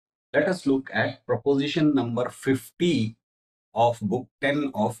Let us look at proposition number 50 of book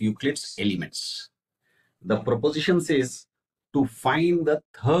 10 of Euclid's Elements. The proposition says to find the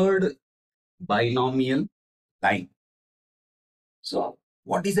third binomial line. So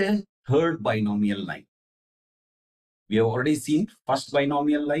what is a third binomial line? We have already seen first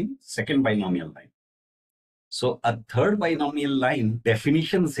binomial line, second binomial line. So a third binomial line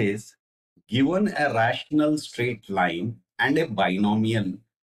definition says given a rational straight line and a binomial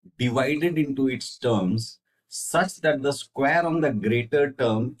divided into its terms such that the square on the greater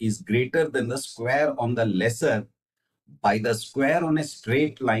term is greater than the square on the lesser by the square on a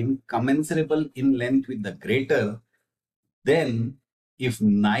straight line commensurable in length with the greater, then if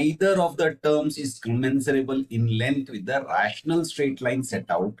neither of the terms is commensurable in length with the rational straight line set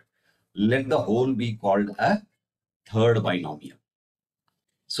out, let the whole be called a third binomial.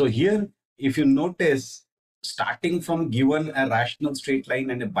 So here, if you notice, starting from given a rational straight line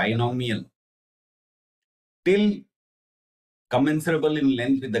and a binomial till commensurable in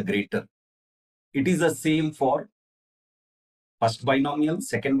length with the greater, it is the same for first binomial,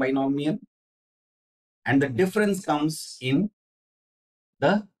 second binomial, and the difference comes in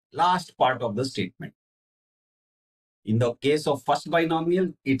the last part of the statement. In the case of first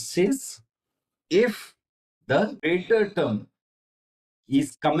binomial, it says if the greater term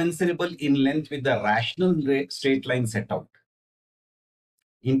is commensurable in length with the rational straight line set out.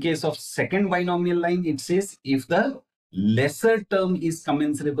 In case of second binomial line, it says if the lesser term is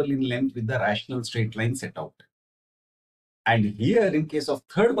commensurable in length with the rational straight line set out. And here in case of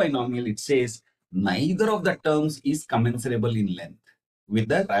third binomial, it says neither of the terms is commensurable in length with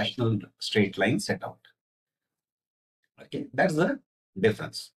the rational straight line set out. Okay, that's the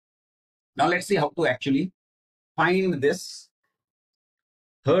difference. Now let's see how to actually find this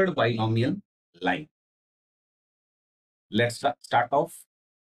third binomial line. Let's start off.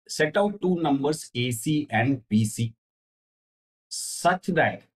 Set out two numbers AC and BC such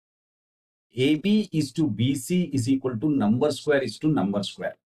that AB is to BC is equal to number square is to number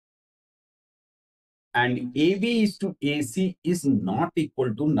square. And AB is to AC is not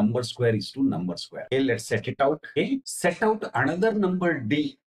equal to number square is to number square. Okay, let's set it out. Okay, set out another number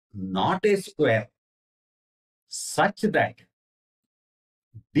D, not a square, such that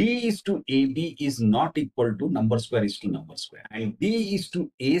D is to AB is not equal to number square is to number square. And D is to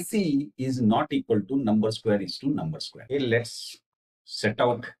AC is not equal to number square is to number square. Okay, let's set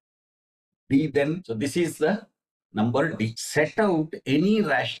out D then. So this is the number D. Set out any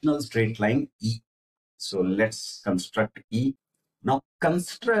rational straight line E. So let's construct E. Now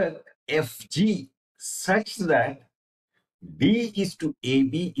construct FG such that D is to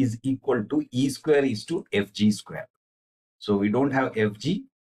AB is equal to E square is to FG square. So we don't have FG.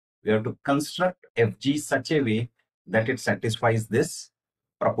 We have to construct FG such a way that it satisfies this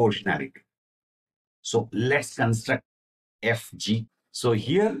proportionality. So let's construct FG. So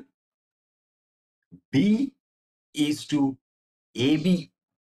here D is to AB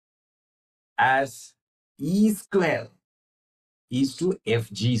as E square is to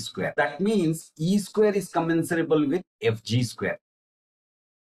FG square. That means E square is commensurable with FG square.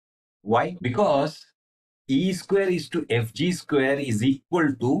 Why? Because E square is to FG square is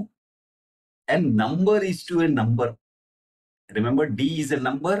equal to a number is to a number. Remember, D is a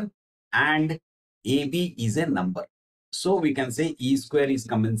number and AB is a number. So we can say E square is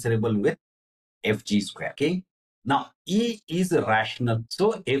commensurable with FG square. Okay. Now E is rational.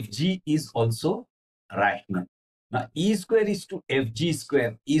 So FG is also rational. Now E square is to FG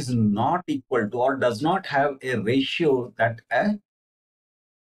square is not equal to or does not have a ratio that a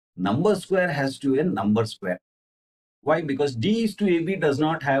number square has to a number square. Why? Because D is to AB does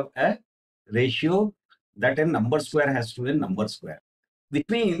not have a ratio that a number square has to a number square. Which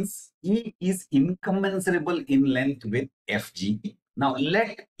means E is incommensurable in length with FG. Now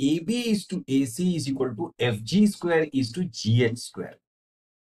let AB is to AC is equal to FG square is to GH square.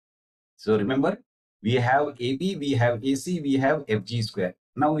 So remember, we have AB, we have AC, we have FG square.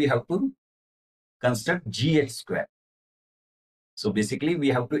 Now we have to construct GH square. So basically we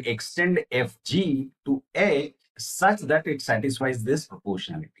have to extend FG to H such that it satisfies this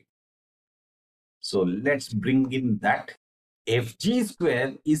proportionality. So let's bring in that. FG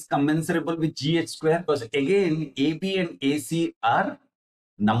square is commensurable with GH square because again AB and AC are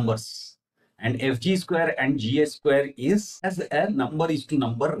numbers and FG square and GH square is as a number is to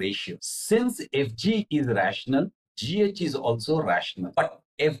number ratio. Since FG is rational, GH is also rational. But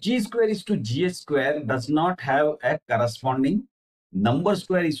FG square is to GH square does not have a corresponding number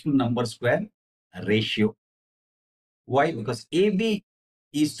square is to number square ratio. Why? Because AB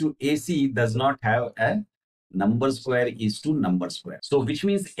is to AC does not have a number square is to number square. So which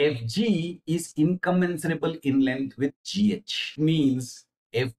means FG is incommensurable in length with GH. Means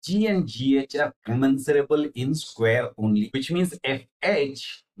FG and GH are commensurable in square only, which means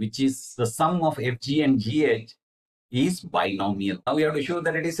FH, which is the sum of FG and GH, is binomial. Now we have to show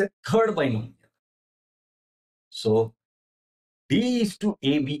that it is a third binomial. So D is to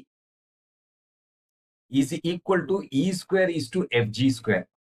AB is equal to E square is to FG square,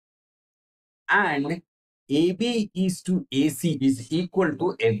 and AB is to AC is equal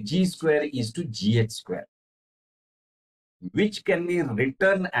to FG square is to GH square, which can be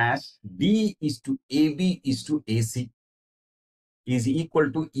written as D is to AB is to AC is equal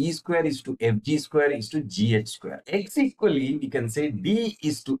to E square is to FG square is to GH square. X equally, we can say D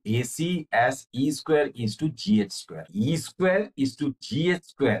is to AC as E square is to GH square. E square is to GH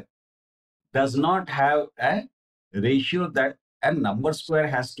square does not have a ratio that a number square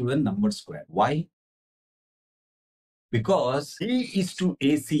has to a number square. Why? Because D is to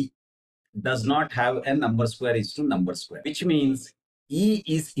AC does not have a number square is to number square, which means E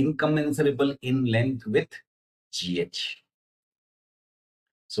is incommensurable in length with GH.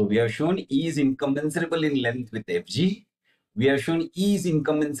 So we have shown E is incommensurable in length with FG. We have shown E is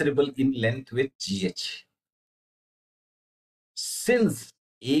incommensurable in length with GH. Since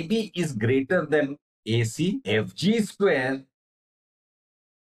AB is greater than AC, FG square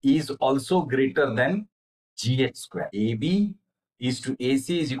is also greater than GH square. AB is to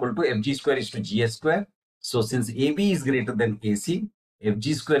AC is equal to FG square is to GH square. So since AB is greater than AC,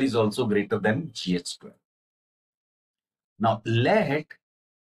 FG square is also greater than GH square. Now let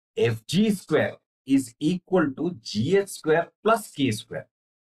FG square is equal to GH square plus K square.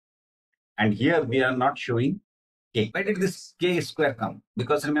 And here we are not showing K. Where did this K square come?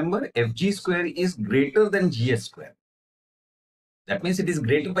 Because remember, FG square is greater than GH square. That means it is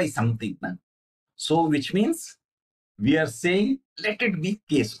greater by something. Na? So which means we are saying let it be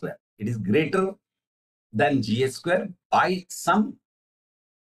K square. It is greater than GH square by some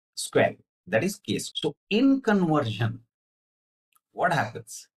square. That is K square. So in conversion, what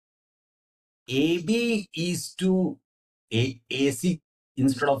happens? AB is to AC.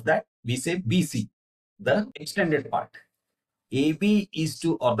 Instead of that, we say BC, the extended part. AB is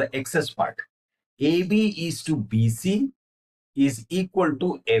to, or the excess part. AB is to BC is equal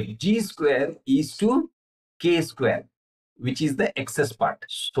to FG square is to K square, which is the excess part.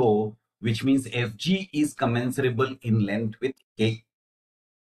 So, which means FG is commensurable in length with K.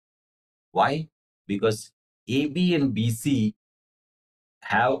 Why? Because AB and BC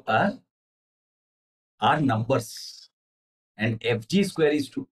have are numbers, and FG square is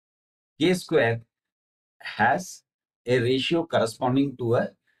to K square has a ratio corresponding to a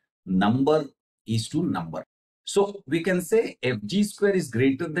number is to number. So we can say FG square is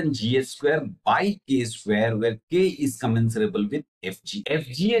greater than GH square by K square, where K is commensurable with FG.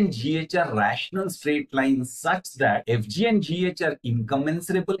 FG and GH are rational straight lines such that FG and GH are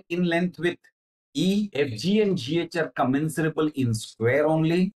incommensurable in length with E. FG and GH are commensurable in square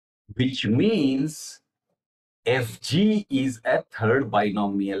only, which means FG is a third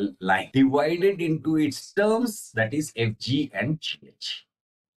binomial line divided into its terms, that is FG and GH.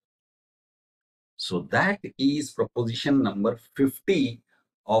 So that is proposition number 50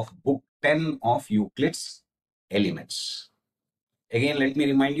 of book 10 of Euclid's Elements. Again, let me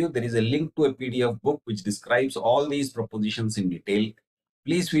remind you, there is a link to a PDF book which describes all these propositions in detail.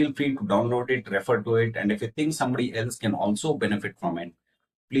 Please feel free to download it, refer to it, and if you think somebody else can also benefit from it,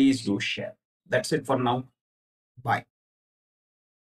 please do share. That's it for now. Bye.